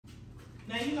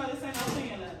Now you know this ain't no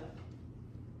singing letter.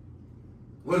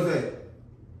 What is that?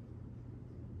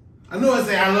 I know I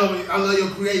say I love your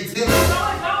creativity. No,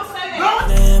 don't say that.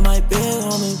 Name my big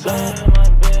homie block.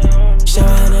 Show a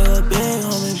nigga big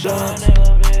homie block.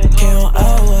 Came on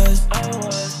hours.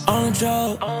 On the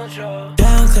drug.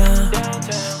 Downtown.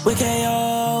 We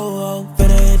KO.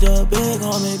 Finna hit the big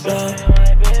homie block.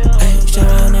 Hey, show a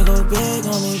nigga big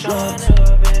homie block.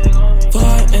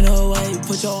 Far in the way,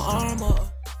 put your arm up.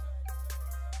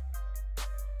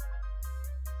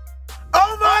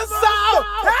 Oh my soul!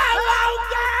 Hello,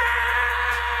 gang!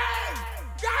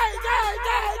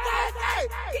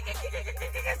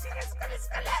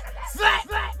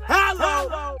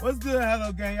 Hello! What's good,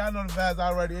 Hello Gang? Y'all know the vibes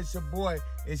already. It's your boy.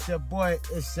 It's your boy.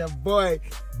 It's your boy.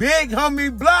 Big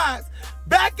Homie Blocks.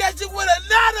 Back at you with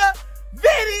another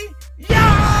video!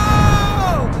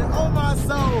 And oh my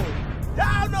soul.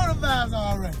 Y'all know the vibes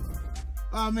already.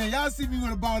 Oh man, y'all see me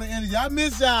with a ball of energy. I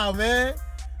miss y'all, man.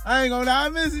 I ain't gonna lie, I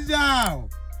miss y'all.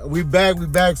 We back,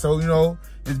 so you know,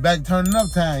 it's back turning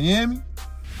up time, you hear me?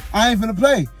 I ain't finna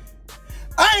play.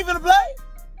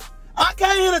 I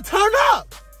can't hear the turn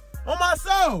up on my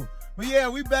soul. But yeah,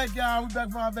 we back, y'all. We back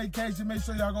from our vacation. Make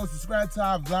sure y'all go subscribe to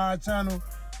our vlog channel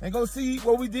and go see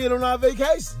what we did on our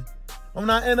vacation. On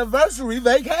our anniversary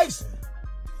vacation.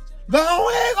 Go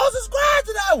ahead, go subscribe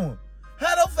to that one.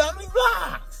 Hello Family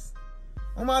Vlogs.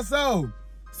 On my soul.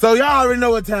 So y'all already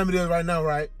know what time it is right now,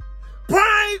 right?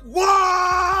 Prank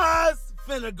Wars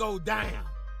finna go down.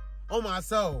 On my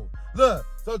soul. Look,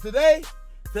 so today,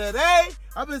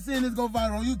 I've been seeing this go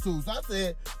viral on YouTube. So I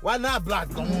said, why not Block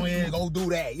go ahead and go do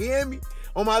that? You hear me?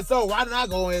 On my soul, why not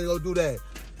go ahead and go do that?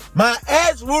 My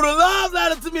ex wrote a love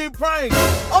letter to me, prank.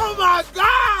 Oh my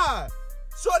God!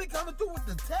 Shorty coming through with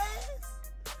the text.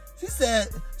 She said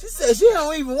she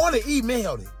don't even want to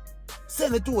email it.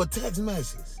 Send it through a text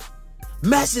message.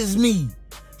 Message me.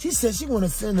 She said she want to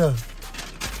send a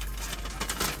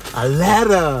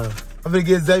letter. I'm gonna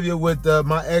get ZAVIA with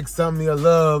my ex sent me a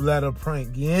love letter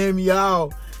prank. You hear me,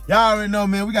 y'all? Y'all already know,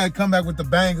 man. We gotta come back with the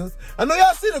bangers. I know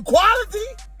y'all see the quality.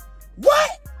 What?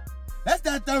 That's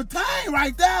that 13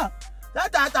 right there. That's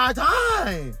that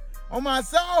 13. On my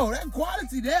soul, that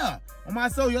quality there. On my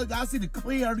soul, y'all see the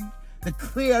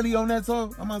clarity on that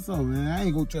song. On my soul, man. I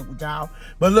ain't gonna trip with y'all.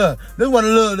 But look, this is what a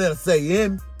little letter say. You hear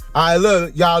me? All right,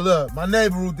 look, y'all, look. My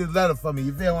neighbor wrote this letter for me.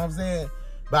 You feel what I'm saying?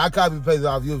 But I copy and paste it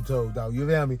off YouTube, though. You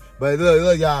feel me? But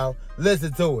look, y'all.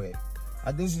 Listen to it.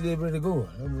 I think she did pretty good.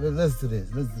 Listen to this.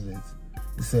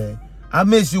 It said, I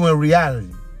miss you in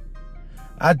reality.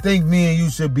 I think me and you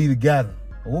should be together.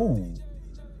 Ooh.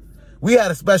 We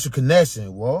had a special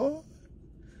connection. What?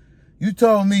 You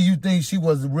told me you think she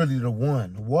was really the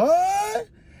one. What?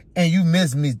 And you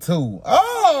miss me, too.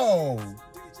 Oh.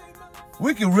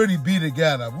 We can really be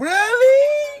together.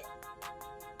 Really?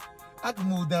 I can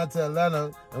move down to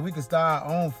Atlanta and we can start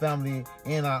our own family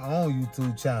and our own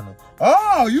YouTube channel.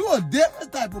 Oh, you a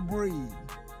different type of breed.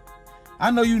 I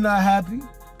know you're not happy.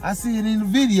 I see it in the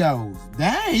videos.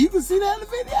 Dang, you can see that in the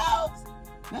videos?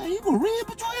 Dang, you can read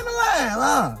between the lines,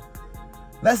 huh?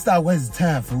 Let's stop wasting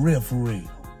time for real.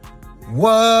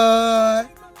 What?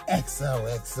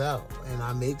 XOXO, and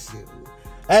I mix you.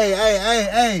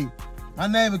 Hey. My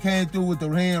neighbor came through with the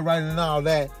handwriting and all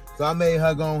that, so I made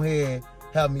her go ahead and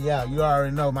help me out. You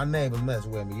already know my neighbors mess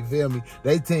with me, you feel me?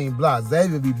 They team blocks.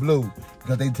 ZAVIA be blue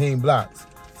because they team blocks.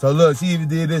 So look, she even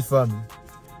did this for me.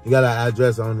 You got her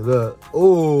address on it, look.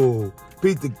 Ooh,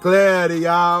 peep the clarity,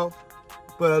 y'all.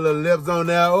 Put her little lips on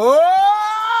there.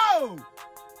 Oh!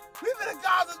 We finna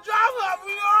cause some drama up,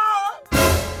 we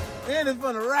are. And it's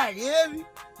from the rack, you hear me?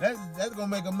 That's gonna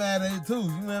make her mad at it too,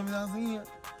 you know what I'm saying?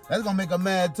 That's gonna make her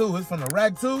mad too. It's from the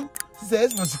rack too. She said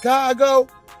it's from Chicago.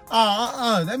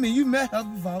 That mean you met her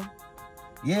before.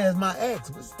 Yeah, it's my ex.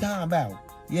 What's the time about?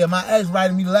 Yeah, my ex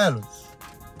writing me letters.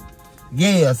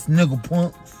 Yeah, sniggle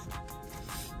punks.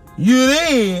 You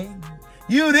did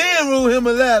wrote him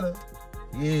a letter.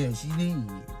 Yeah, she did.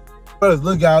 First,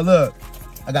 look, y'all, look.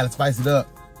 I gotta spice it up.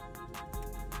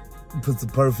 Put some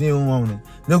perfume on it.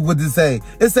 Look what this say.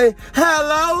 It say,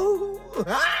 hello.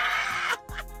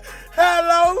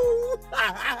 Hello.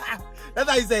 That's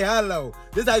how you say hello.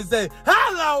 This is how you say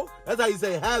hello. That's how you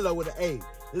say hello with an A.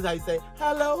 This is how you say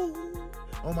hello.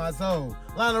 On my soul.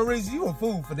 Lionel Richie, you a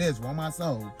fool for this one, on my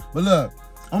soul. But look,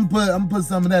 I'm gonna put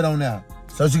some of that on there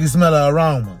so she can smell the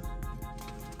aroma.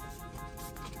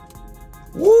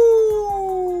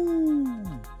 Woo!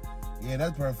 Yeah,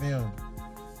 that's perfume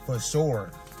for sure.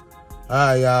 All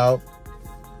right, y'all.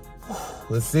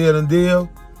 Let's seal the deal.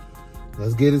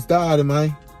 Let's get it started,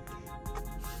 man.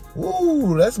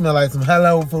 Ooh, that smell like some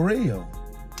hello for real.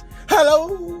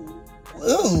 Hello.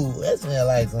 Ooh, that smells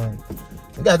like something.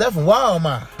 We got that from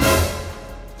Walmart.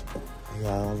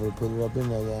 Y'all, I'm gonna put it up in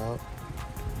there, y'all.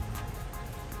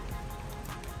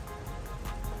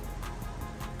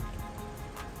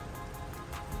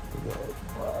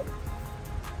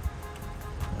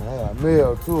 I got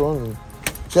mail too. I'm gonna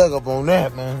check up on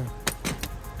that, man.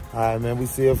 All right, man, we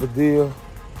seal for deal.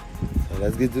 So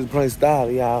let's get this prank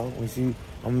started, y'all. When I'm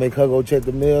gonna make her go check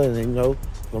the mail, and then, you know,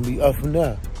 it's gonna be up from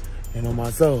there. And on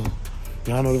my soul,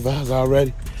 y'all know the vibes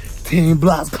already. 10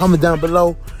 blocks coming down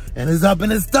below, and it's up in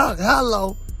the stock.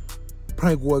 Hello.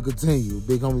 Prank war continue.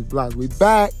 Big homie blocks, we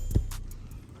back.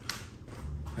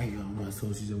 Hey, on my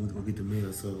soul, she just went to go get the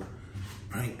mail, so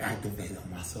prank activate on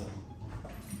my soul.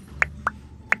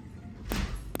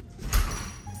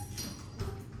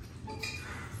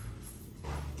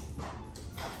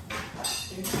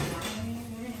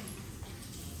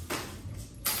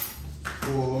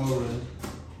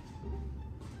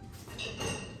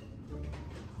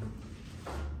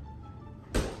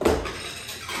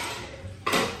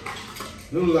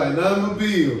 Look like none of my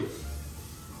bills.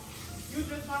 You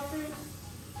just walked in?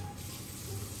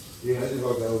 Yeah, I just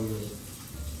walked out over there.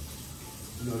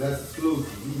 You know, that's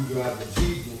exclusive. You can grab the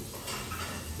cheap one.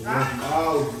 The one from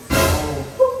all.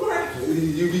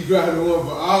 You be grabbing the one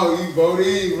for all. You both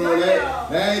in, bro.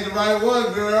 That ain't the right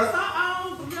one, girl.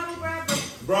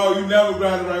 Bro, you never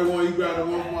grab the right one. You grab the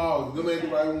one from all. Them ain't the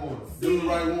right one. Them the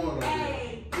right one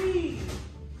right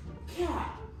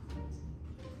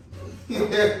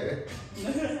there.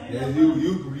 Yeah,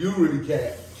 you really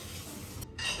cat.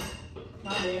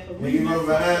 My bad for you know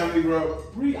behind me, bro.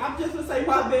 I'm just gonna say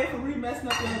my bad for messing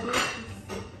up your business.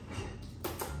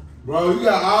 Bro, you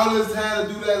got all this time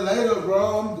to do that later,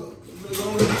 bro. I'm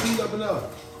going to keep up and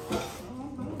up.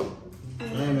 I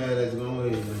ain't mad at you. Go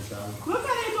ahead, man, child. Look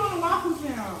how they doing the waffles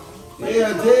now.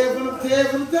 Yeah, tear from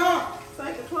the top. So I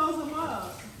can close them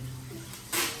up.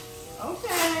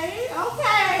 Okay.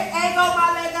 Ain't go my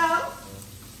Lego.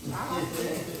 I like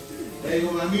it. There you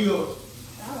go, my amigo.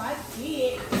 I like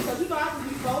it. Because you know I can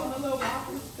be folding a little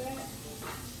waffles back.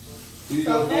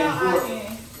 So now I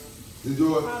can. You do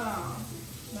it. Hold on.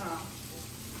 No.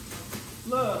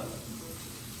 Look.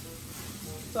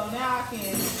 So now I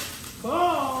can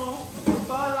boom.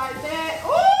 Fold like that.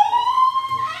 Ooh!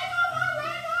 Ain't no more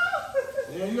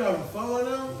Lego. Yeah, you having fun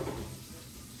now?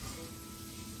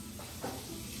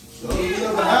 So Yeah, you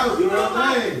have a house, you know what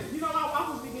I'm saying? You know my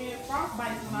waffles be getting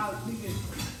frostbite when I was leaving.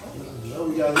 No,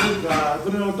 we got this guy.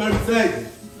 Put it on 30 seconds.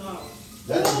 No.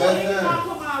 That's the best I time.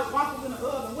 put my waffles in the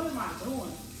oven. What am I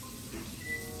doing?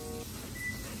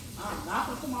 I'm not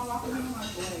gonna put my waffles in my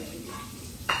microwave.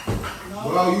 No.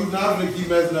 Bro, you not gonna keep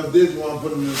messing up this one,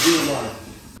 putting in the good one.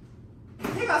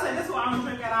 He gonna say this is why I'm gonna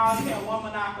drink at all. He had one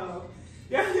Monaco.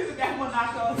 Yeah, he got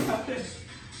Monaco.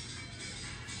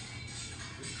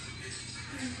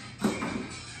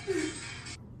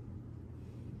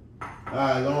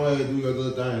 Alright, go ahead and do your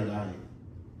little thing, Donnie.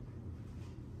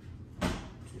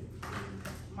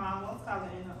 Mom, what's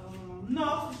calling in the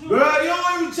no, you. Girl, you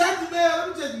don't even check the mail. Let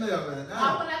me check the mail, man.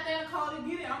 I went out there and called to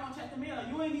get it. I'm gonna check the mail.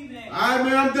 You ain't even there. Alright,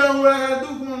 man, I'm done with what I gotta do.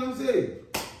 Come on, let me see.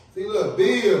 See, look,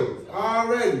 bills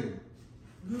already.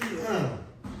 Good.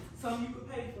 Something you could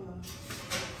pay for.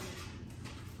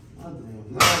 What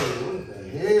the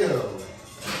hell?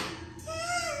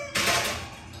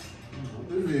 What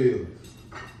this is?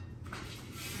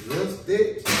 Lipstick.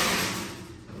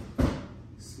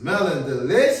 Smelling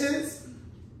delicious.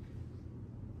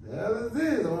 The hell is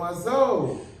this on my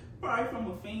soul? Probably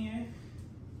from a fan.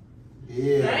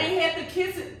 Yeah. I ain't had to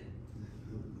kiss it.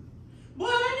 Boy,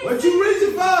 let me see. What you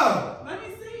reaching for? Let me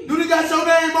see. Do it got your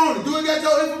name on it? Do it got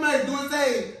your information? Do it say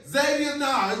ZAVIA?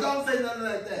 Nah, it don't say nothing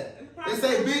like that. It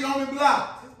say Big Homie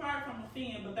Blocks. It's probably from a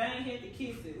fan, but they ain't had to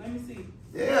kiss it. Let me see.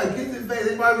 Yeah, kiss his face.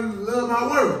 They probably love my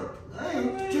work. I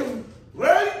ain't tripping.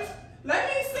 Ready? Let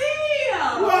me see.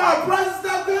 You all pressing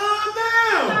stuff, calm I'm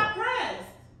down. not pressed.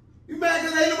 You mad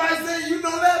because ain't nobody saying you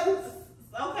know that?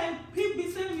 Okay, people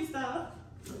be sending me stuff.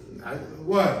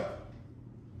 What?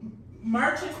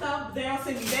 Merch and stuff. They don't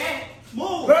send me that.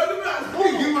 Move. Bro, do not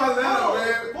give my letter,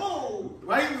 man. Move.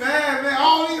 Why you mad, man?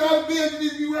 All these other bills you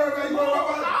need to be worried about. You Move. worried I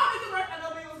about don't need to work on no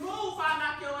bills. Move if I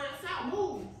knock your ass out.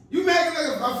 Move. You mad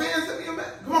because my fans sent me a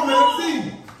man? Come on, man, let me see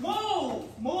you.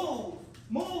 Move.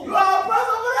 You all press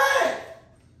over there.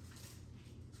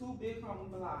 2 big homie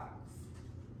blocks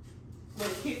with a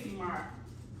kissy mark.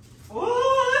 Ooh,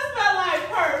 this smell like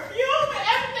perfume and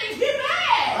everything. Get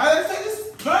back. All right, let's take this.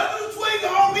 Burn the twink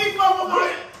on me from my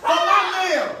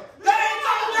mail. That ain't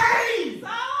no name.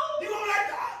 So? You gonna like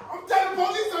that? I'm telling the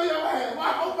police on your ass. Why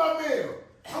hold my mail?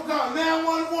 I'm calling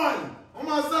 911 on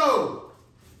my soul.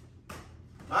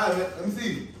 All right, man, let me see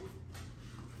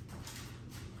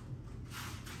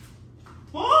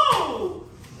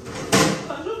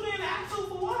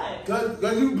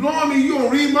Cause you blowing me, you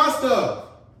don't read my stuff.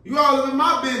 You all up in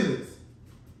my business.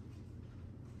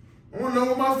 I wanna know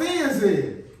what my fans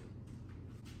said.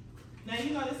 Now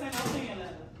you know this ain't no fan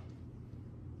letter.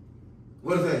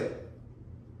 What is that?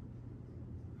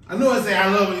 I know it say I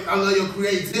love your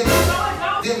creativity. No, it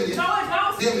don't say that.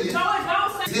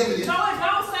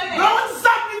 No, what you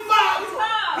stop me for?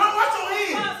 No, wash your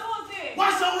hands.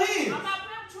 Wash your hands. I'm not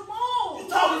playing with your move. You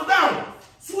talking about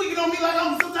swinging on me like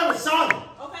I'm some type of shot.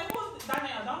 Okay, who's this?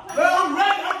 Danielle, don't play. Girl, I'm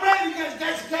ready to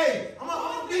catch your case. I'm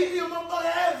gonna beat you in my fucking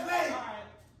ass today. Alright.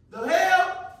 The hell?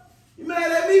 You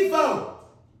mad at me for?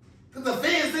 Cause the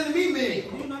fans sending me men.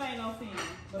 You know they ain't no fan.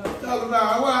 But What you talking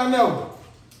about? What I know?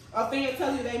 a fan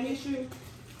tell you they miss you.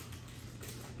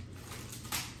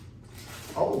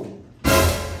 Oh.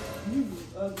 You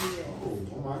ugly. Oh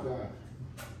my God.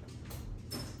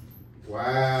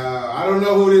 Wow. I don't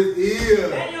know who this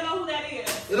is. And you know who that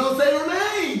is. It don't say no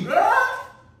name, girl.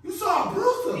 You saw a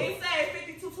Brewster. It say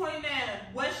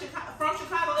 5229 West Chicago, from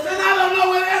Chicago. And I don't know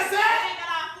what that They said. ain't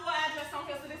got our full address on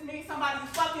here, so this means somebody you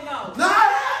fucking know. No,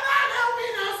 that don't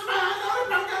mean that's right. I know they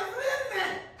probably got the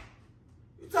internet.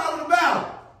 You talking about?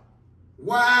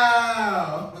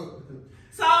 Wow.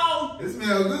 So It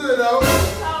smells good though. you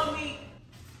told me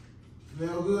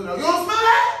Smell good though. You don't smell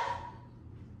that?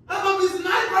 That's gonna be some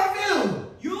nice perfume.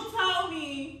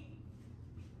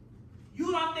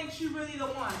 you don't think she really the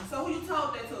one. So who you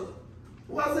told that to?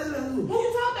 Who I said that to? Who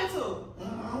you told that to? I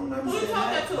don't remember Who you saying told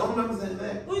that. that to? I don't remember saying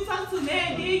that. Who you talking to? Man,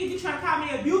 then you be trying to call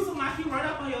me abusive like you run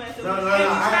up on your ass. No, and no, you no,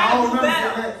 I trying don't to do remember better.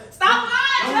 saying that. Stop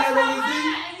lying. Don't Just let stop me see.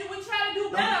 lying. And you been trying to do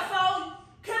better. So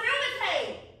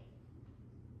communicate.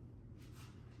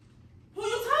 Who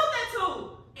you told that to?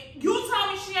 You told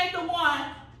me she ain't the one.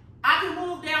 I can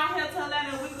move down here to Atlanta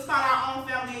and we can start our own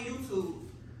family on YouTube.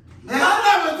 Man, I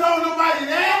never told nobody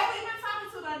that. Who you been talking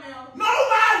to that now?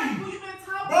 Nobody. Who you been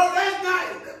talking Bro, to? that's not.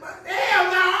 Damn,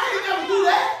 now I ain't never do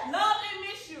that. Love and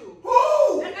miss you.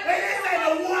 Who? And They say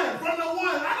the one from the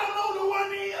one. I don't know who the one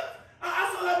is. I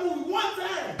saw that movie one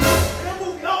time. And that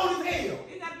movie old as hell.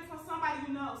 It gotta be from somebody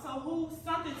you know. So who's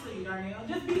something to you, Darnell?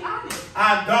 Just be honest.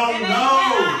 I don't And know.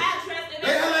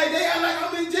 they They act like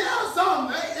I'm in jail or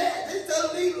something. They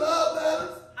tell me love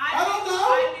letters. I don't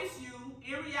know. I miss you.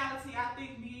 In reality, I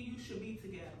think me and you should be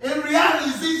together. In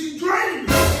reality, see, she drained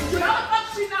me. No, the fuck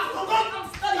she not. I'm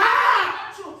studying.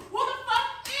 Who the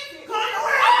fuck is it? Call your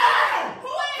ass. Who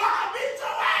is it? I'll beat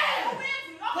your ass. Who is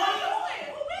it? Okay,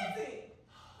 who is it?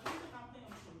 You think I'm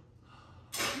playing with you?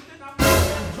 You think I'm playing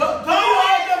with you? Call your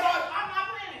ass. I'm not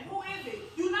playing. Who is it?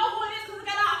 You know who it is because it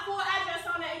got our full address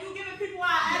on it and you giving people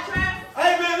our address?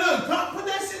 Hey, man, look, put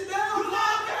that shit down. You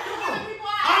giving people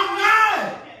our I'm address?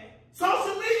 not. Okay.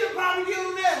 Social media probably give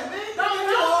them that, man. Don't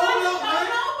nobody know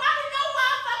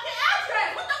my fucking address.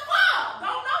 What the fuck?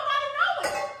 Don't nobody know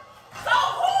it. So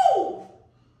who?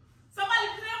 Somebody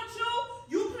playing with you?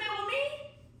 You playing with me?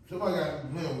 Somebody got to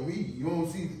play with me. You don't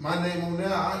see my name on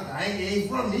there. I ain't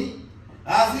from me.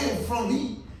 I said from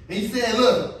me. And he said,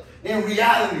 look, in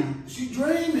reality, she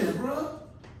dreaming, bro.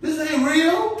 This ain't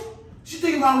real. She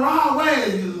thinking about Rod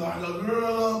Wayne. She's like a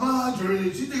girl of my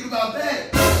dream. She thinking about that.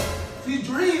 She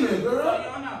dreaming, So girl. you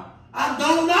don't know. I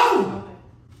don't know. Okay.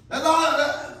 That's all.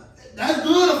 That's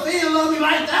good. A fan love me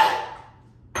like that.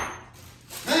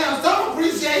 Man, some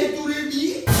appreciate you through this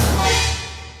year.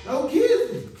 No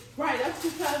kidding. Right, that's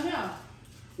what you telling now.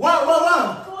 What? So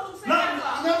what you saying No,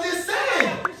 that for? I'm just I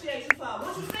saying. appreciate you for.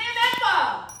 What you saying that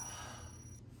for?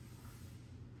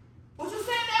 What you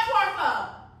saying that for?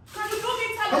 Cause you do be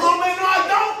telling Come on, man. No, I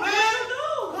don't, man. You do.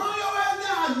 Come on, your ass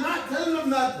now. I'm not telling them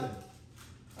nothing.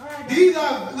 All right. These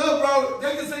are, look, bro,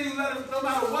 they can say you let them no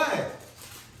matter what.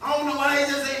 I don't know why they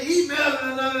just ain't emailing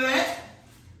and none of that.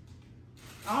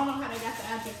 I don't know how they got the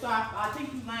address, so I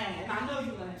think you lying, and I know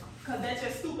you lying, cause that's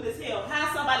just stupid as hell.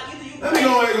 How somebody Let me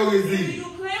go ahead and go get either Z. you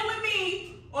playing with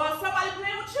me or somebody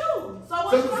playing with you. So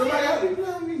what's Somebody got to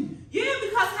play with me. Yeah,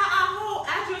 because how our whole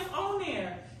address on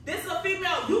there. This is a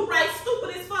female. You right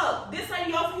stupid as fuck. This ain't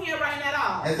your friend writing at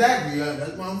all. Exactly.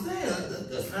 That's what I'm saying.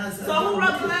 That's not So who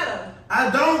wrote the letter? I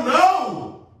don't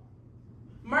know.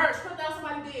 Merch. Put down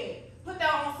somebody dead. Put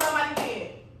down somebody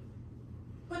dead.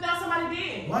 Put down somebody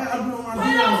dead. Why I doing my Put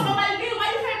down somebody dead. Why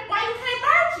you can't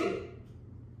merch it?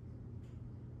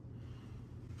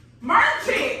 Merch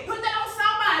it. Put that on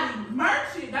somebody.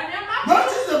 Merch it. That's my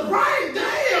Merch is a brain.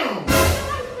 Damn. Merch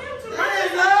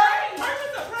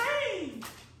is a brain.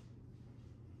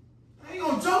 Ain't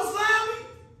gonna choke slam me?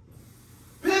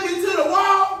 Pin me to the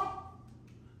wall?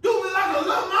 Do me like a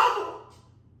little mama?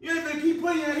 You ain't gonna keep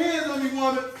putting your hands on me,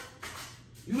 woman.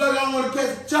 You like I want to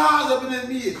catch a charge up in that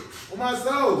mid on my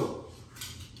soul.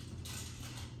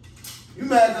 You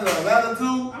mad because of Atlanta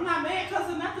too? I'm not mad because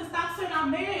of nothing. Stop saying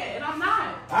I'm mad, and I'm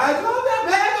not. I know that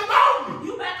back about me.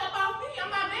 You back up off me. I'm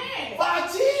not mad. Why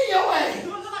cheat your ass? You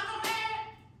look like I'm mad?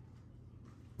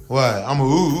 What? I'm a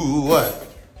ooh what?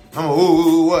 I'm a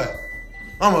ooh what?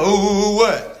 I'm a ooh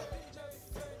what?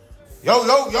 Yo,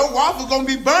 waffle gonna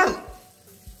be burnt.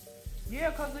 Yeah,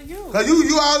 because of you. Cause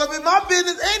you all up in my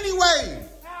business anyway.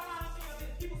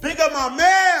 Pick up my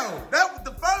mail. That was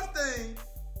the first thing.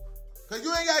 Cause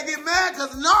you ain't gotta get mad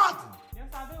cause of nothing. Yes,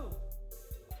 I do.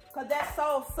 Cause that's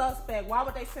so suspect. Why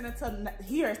would they send it to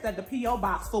here instead of the P.O.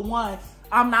 box? For one,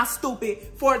 I'm not stupid.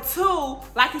 For two,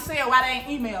 like you said, why they ain't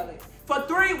email it? For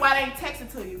three, why they ain't text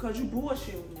it to you? Cause you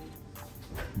bullshit with me.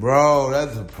 Bro,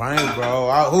 that's a prank,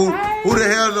 bro. Who the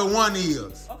hell the one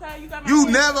is? Okay, you got my You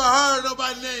hair. never heard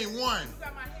nobody name one. You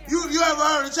got my hair. You ever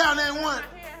heard a child name one?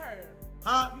 My hair hurt.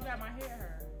 Huh? You got my hair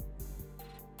hurt.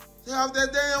 Take off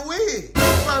that damn wig.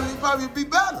 Probably be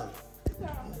better.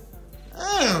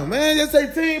 Damn, man, just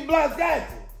say Team Blocks got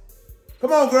you.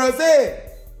 Come on, girl, say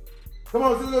it. Come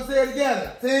on, we're gonna say it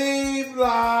together. Team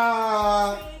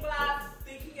Blocks. Team Blocks,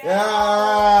 think you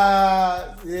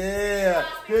got Yeah.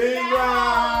 Team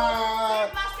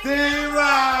Blocks. Team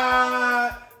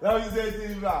Blocks. No, you said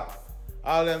Team Blocks.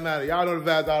 All that matter. Y'all know the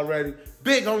vibes already.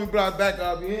 Big homie Block back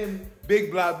up, you hear me?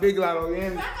 Big block, you hear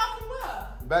me? Back up from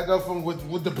what? Back up from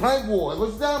with the prank wars.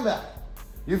 What you talking about?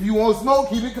 If you want smoke,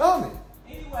 keep it coming.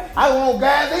 Anyway. I want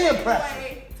guys in pressure.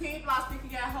 Anyway, Team Blocks think you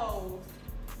got hoes.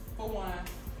 For one.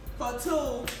 For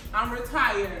two, I'm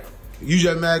retired. You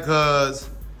just mad cause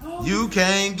you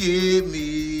can't get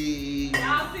me.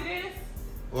 Y'all see this?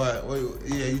 What? Wait,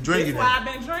 yeah, you drinking That's why that.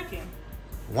 I've been drinking.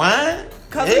 Wine?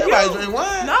 Cause everybody you. drink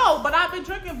wine. No, but I've been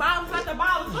drinking bottles after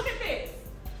bottles. Look at this.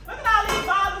 Look at all these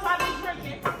bottles I've been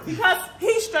drinking. Because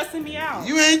he's stressing me out.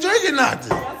 You ain't drinking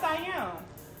nothing. Yes, I am.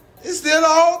 It's still a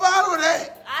whole bottle of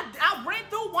that. I ran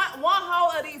through one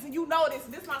whole of these, and you know this.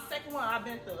 This is my second one I've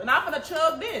been through. And I'm gonna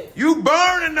chug this. You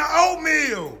burning the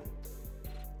oatmeal.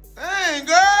 Dang,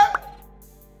 girl.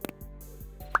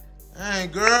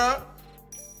 Dang, girl.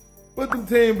 Put them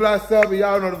Team Blocks up, and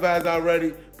y'all know the vibes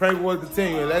already. Prank war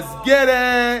continue. Let's get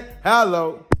it.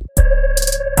 Hello.